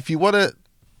 If you want to,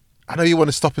 I know you want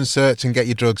to stop and search and get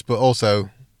your drugs, but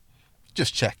also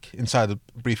just check inside the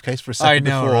briefcase for a second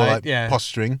before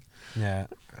posturing." Yeah.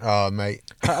 Oh, mate.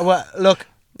 Well, look,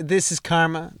 this is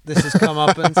karma. This is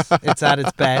comeuppance. It's at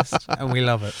its best, and we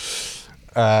love it.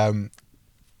 And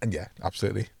yeah,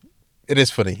 absolutely. It is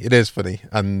funny.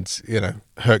 And,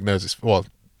 Herc knows it's... Well,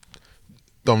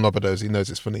 Dom Lobadosi knows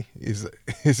it's funny.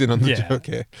 He's in on the joke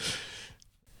here.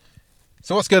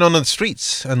 So what's going on the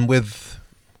streets and with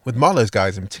Marlowe's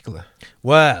guys in particular?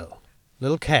 Well,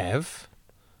 Little Kev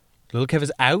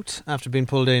is out after being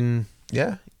pulled in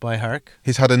by Herc.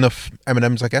 He's had enough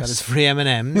M&Ms, I guess. Got his free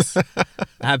M&Ms.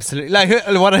 Absolutely. Like,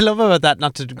 what I love about that,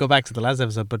 not to go back to the last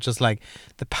episode, but just like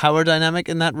the power dynamic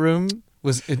in that room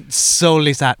was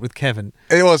solely sat with Kevin.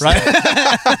 It was. Right?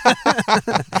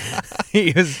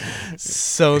 He was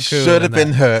so cool. Should have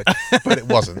been Herc, but it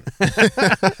wasn't.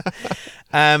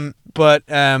 But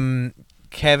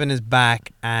Kevin is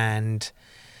back and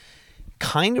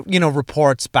kind of,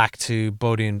 reports back to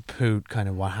Bodhi and Poot kind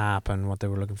of what happened, what they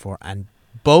were looking for. And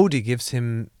Bodhi gives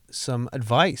him some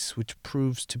advice, which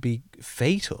proves to be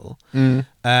fatal,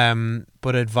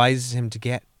 but advises him to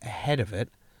get ahead of it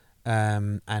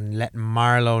and let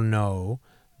Marlowe know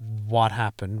what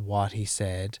happened, what he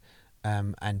said,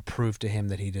 and prove to him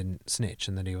that he didn't snitch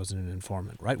and that he wasn't an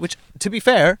informant, right? Which, to be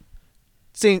fair,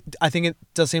 I think it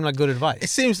does seem like good advice. It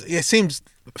seems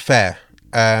fair,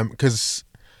 because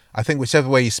I think whichever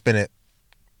way you spin it,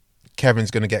 Kevin's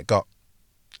going to get got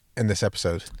in this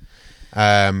episode.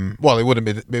 Well, it wouldn't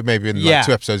be maybe in like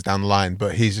 2 episodes down the line,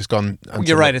 but he's just gone.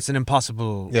 You're right. It's an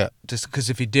impossible. Yeah. Just because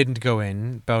if he didn't go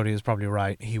in, Bodhi is probably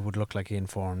right. He would look like he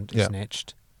informed,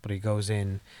 snitched, but he goes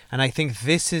in, and I think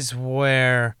this is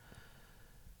where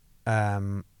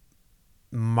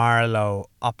Marlowe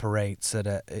operates at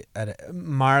a.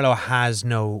 Marlowe has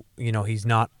no, he's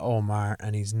not Omar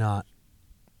and he's not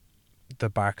the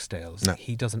Barksdales. No.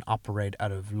 He doesn't operate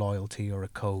out of loyalty or a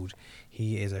code.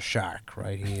 He is a shark,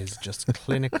 right? He is just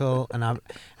clinical and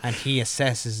he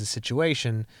assesses the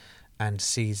situation and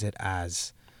sees it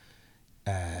as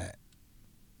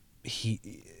he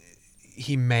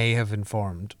may have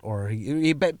informed, or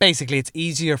he basically it's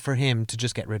easier for him to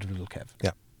just get rid of Little Kev.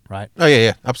 Yeah. Right? Oh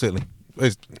yeah, absolutely.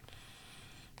 It's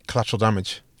collateral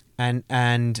damage.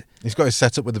 And he's got his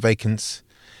setup with the vacants.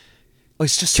 Oh,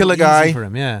 it's just kill so a guy easy for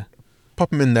him, yeah.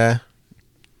 Pop him in there.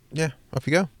 Yeah, off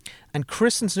you go. And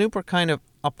Chris and Snoop are kind of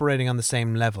operating on the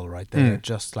same level, right? They're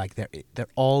just like they're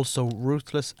all so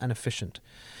ruthless and efficient.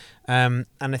 And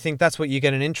I think that's what you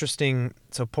get an interesting.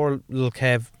 So poor Little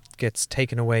Kev gets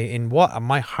taken away in what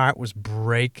my heart was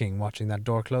breaking watching that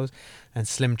door close, and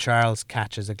Slim Charles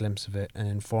catches a glimpse of it and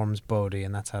informs Bodhi,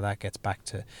 and that's how that gets back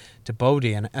to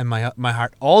Bodhi. And my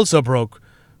heart also broke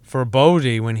for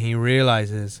Bodhi when he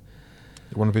realizes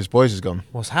one of his boys is gone.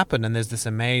 What's happened? And there's this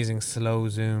amazing slow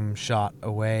zoom shot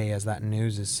away as that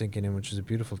news is sinking in, which is a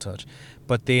beautiful touch.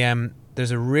 But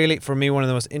there's a really, for me, one of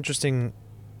the most interesting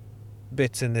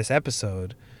bits in this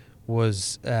episode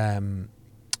was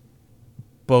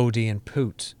Bodhi and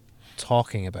Poot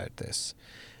talking about this.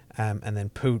 And then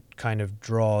Poot kind of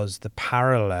draws the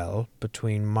parallel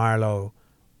between Marlowe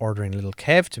ordering Little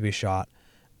Kev to be shot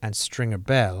and Stringer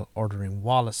Bell ordering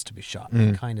Wallace to be shot.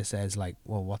 He kind of says, like,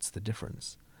 well, what's the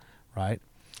difference? Right?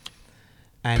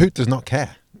 And Poot does not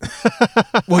care.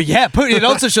 Well, yeah, Poot. It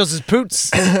also shows us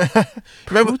Poot's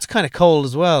kind of cold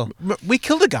as well. We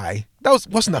killed a guy.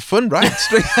 Wasn't that fun, right?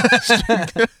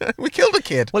 We killed a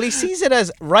kid. Well, he sees it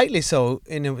as, rightly so,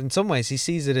 in some ways, he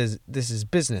sees it as this is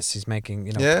business. He's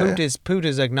making, Poot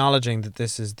is acknowledging that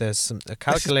a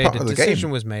calculated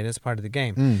decision was made as part of the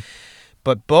game.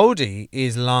 But Bodhi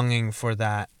is longing for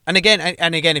that. And again,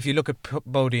 if you look at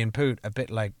Bodhi and Poot, a bit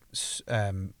like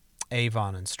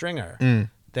Avon and Stringer,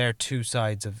 they're two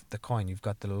sides of the coin. You've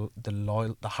got the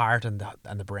heart and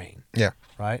the brain. Yeah.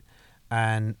 Right?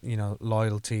 And,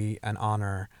 loyalty and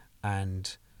honor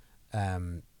and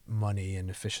money and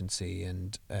efficiency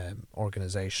and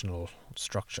organizational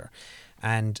structure.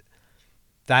 And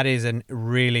that is a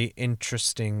really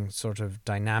interesting sort of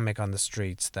dynamic on the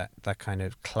streets that kind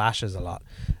of clashes a lot.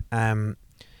 And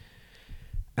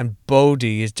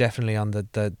Bodhi is definitely on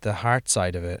the heart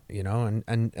side of it,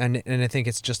 and I think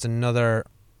it's just another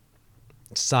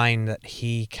sign that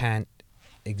he can't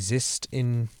exist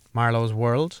in Marlowe's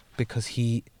world because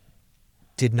he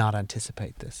did not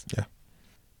anticipate this. Yeah.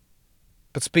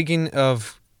 But speaking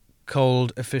of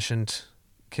cold, efficient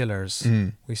killers,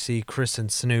 we see Chris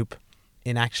and Snoop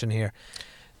in action here.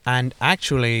 And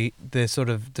actually, the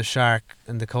shark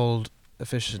and the cold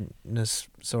efficientness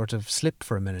sort of slipped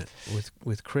for a minute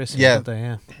with Chris. Yeah. Didn't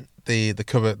they? Yeah.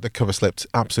 The cover slipped,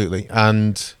 absolutely.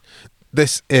 And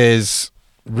this is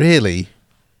really...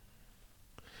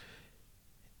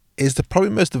 is the probably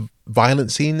most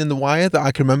violent scene in The Wire that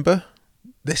I can remember.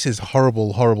 This is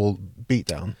horrible, horrible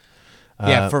beatdown.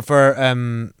 Yeah,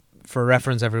 for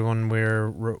reference, everyone,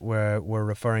 we're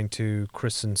referring to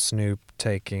Chris and Snoop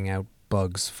taking out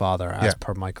Bug's father as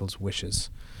per Michael's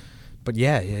wishes. But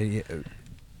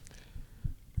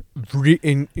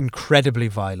incredibly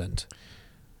violent.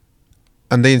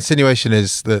 And the insinuation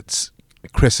is that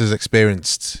Chris has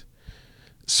experienced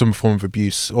some form of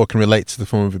abuse, or can relate to the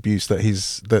form of abuse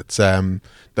that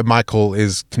Michael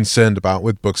is concerned about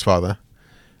with Bug's father.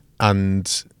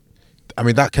 And I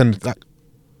mean, that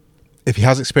if he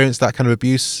has experienced that kind of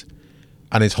abuse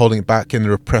and is holding it back in a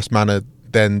repressed manner,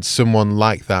 then someone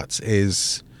like that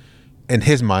is, in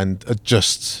his mind, a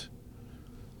just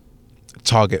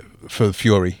target for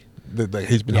fury that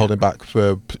he's been holding back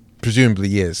for presumably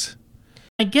years.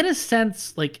 I get a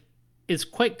sense, like, it's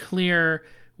quite clear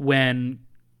when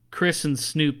Chris and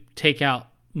Snoop take out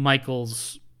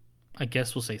Michael's, I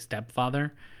guess we'll say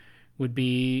stepfather, would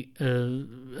be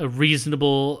a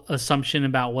reasonable assumption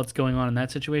about what's going on in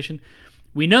that situation.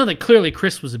 We know that clearly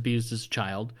Chris was abused as a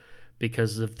child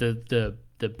because of the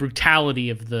brutality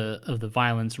of the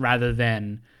violence, rather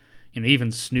than,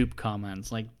 even Snoop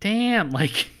comments like, damn,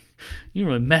 like, you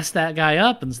really messed that guy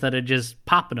up, instead of just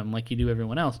popping him like you do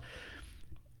everyone else.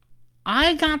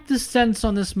 I got the sense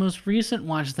on this most recent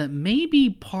watch that maybe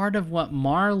part of what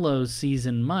Marlowe sees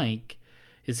in Mike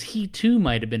is he too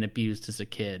might have been abused as a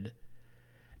kid.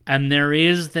 And there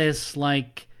is this,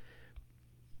 like,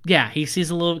 he sees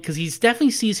a little, because he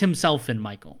definitely sees himself in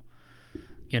Michael.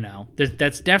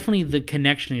 That's definitely the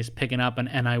connection he's picking up.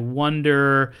 And I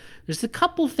wonder, there's a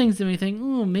couple things that we think,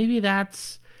 maybe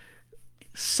that's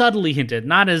subtly hinted,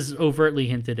 not as overtly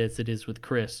hinted as it is with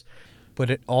Chris.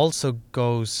 But it also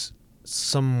goes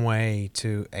some way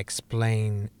to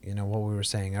explain, what we were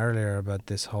saying earlier about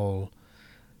this whole,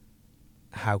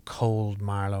 how cold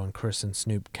Marlowe and Chris and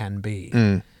Snoop can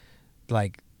be.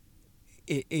 Like,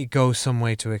 it goes some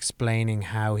way to explaining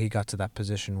how he got to that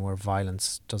position where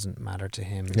violence doesn't matter to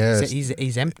him. Yeah,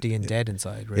 he's empty and dead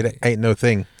inside, really. It ain't no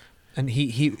thing. And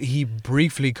he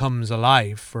briefly comes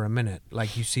alive for a minute.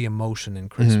 Like, you see emotion in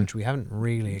Chris, which we haven't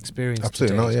really experienced.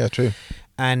 Absolutely not, yeah, true.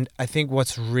 And I think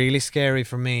what's really scary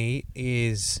for me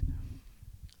is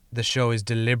the show is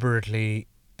deliberately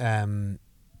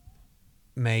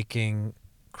making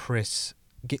Chris,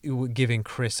 giving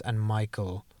Chris and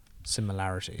Michael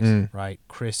similarities, right?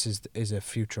 Chris is a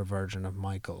future version of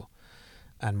Michael,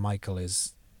 and Michael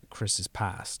is Chris's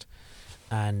past.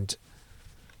 And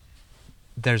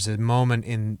there's a moment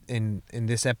in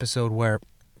this episode where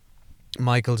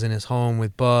Michael's in his home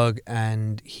with Bug,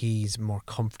 and he's more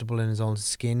comfortable in his own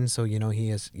skin. So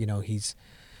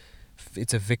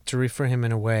it's a victory for him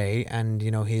in a way. And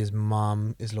his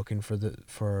mom is looking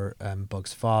for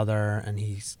Bug's father, and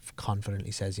he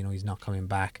confidently says he's not coming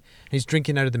back. And he's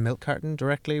drinking out of the milk carton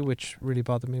directly, which really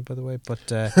bothered me, by the way.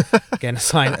 But again,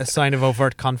 a sign of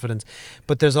overt confidence.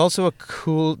 But there's also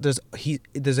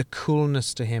there's a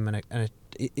coolness to him, and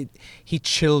he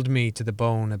chilled me to the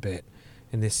bone a bit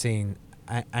in this scene,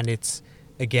 and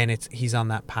he's on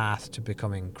that path to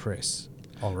becoming Chris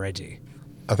already.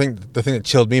 I think the thing that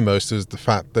chilled me most was the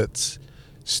fact that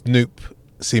Snoop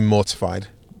seem mortified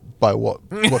by what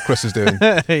Chris is doing.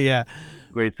 Yeah.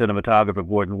 Great cinematographer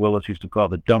Gordon Willis used to call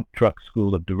the dump truck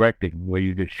school of directing, where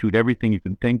you just shoot everything you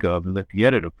can think of and let the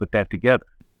editor put that together.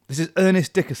 This is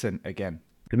Ernest Dickerson again.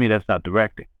 To me, that's not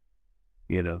directing.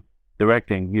 You know,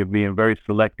 directing, you're being very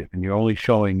selective, and you're only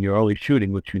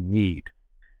shooting what you need.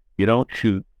 You don't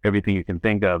shoot everything you can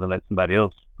think of and let somebody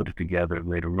else put it together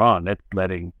later on. That's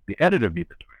letting the editor be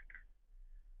the director.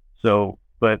 So,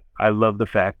 but I love the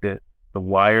fact that The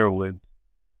Wire was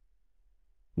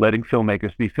letting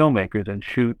filmmakers be filmmakers and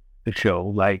shoot the show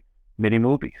like mini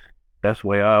movies. That's the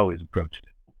way I always approached it.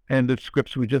 And the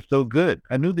scripts were just so good.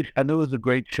 I knew it was a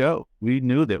great show. We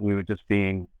knew that we were just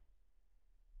being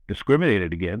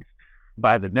discriminated against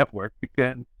by the network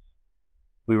because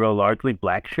we were a largely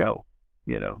black show.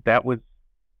 You know,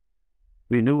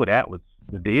 we knew that was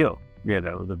the deal. You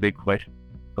know, the big question.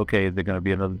 Okay, is there going to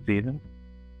be another season?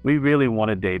 We really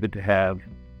wanted David to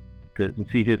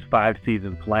see his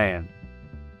 5-season plan,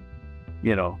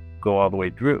 you know, go all the way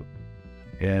through.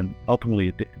 And ultimately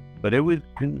it did. But it was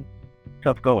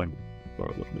tough going for a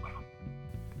little bit.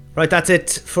 Right, that's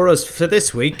it for us for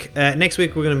this week. Next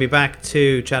week we're going to be back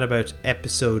to chat about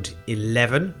episode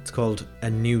 11. It's called A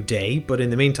New Day. But in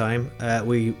the meantime,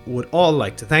 we would all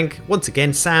like to thank once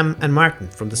again Sam and Martin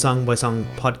from the Song by Song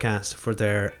podcast for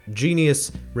their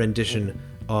genius rendition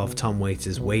of Tom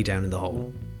Waits' Way Down in the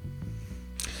Hole.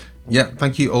 Yeah,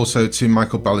 thank you also to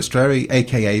Michael Balistreri,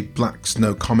 aka Black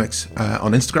Snow Comics,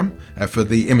 on Instagram for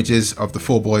the images of the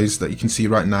 4 boys that you can see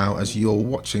right now as you're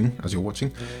watching,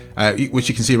 which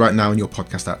you can see right now in your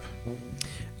podcast app.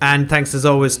 And thanks as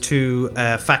always to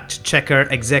fact checker,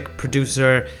 exec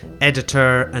producer,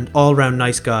 editor, and all round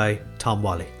nice guy Tom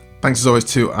Wally. Thanks as always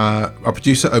to our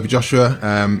producer, Obi Joshua,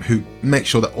 who makes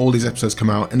sure that all these episodes come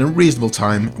out in a reasonable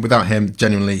time. Without him,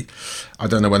 genuinely, I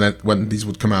don't know when these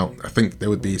would come out. I think there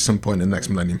would be some point in the next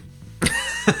millennium.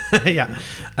 Yeah.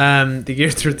 The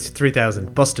year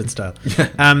 3000, busted style.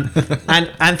 And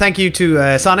thank you to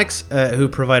Sonics, who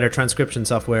provide our transcription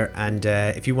software. And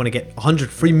if you want to get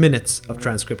 100 free minutes of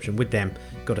transcription with them,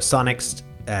 go to Sonics,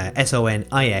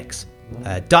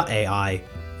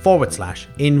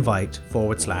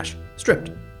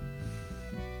 sonix.ai/invite/stripped.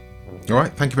 All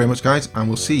right, thank you very much, guys, and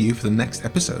we'll see you for the next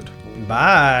episode.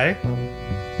 Bye.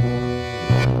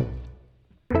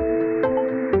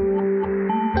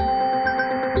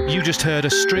 You just heard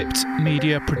a Stripped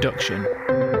Media production.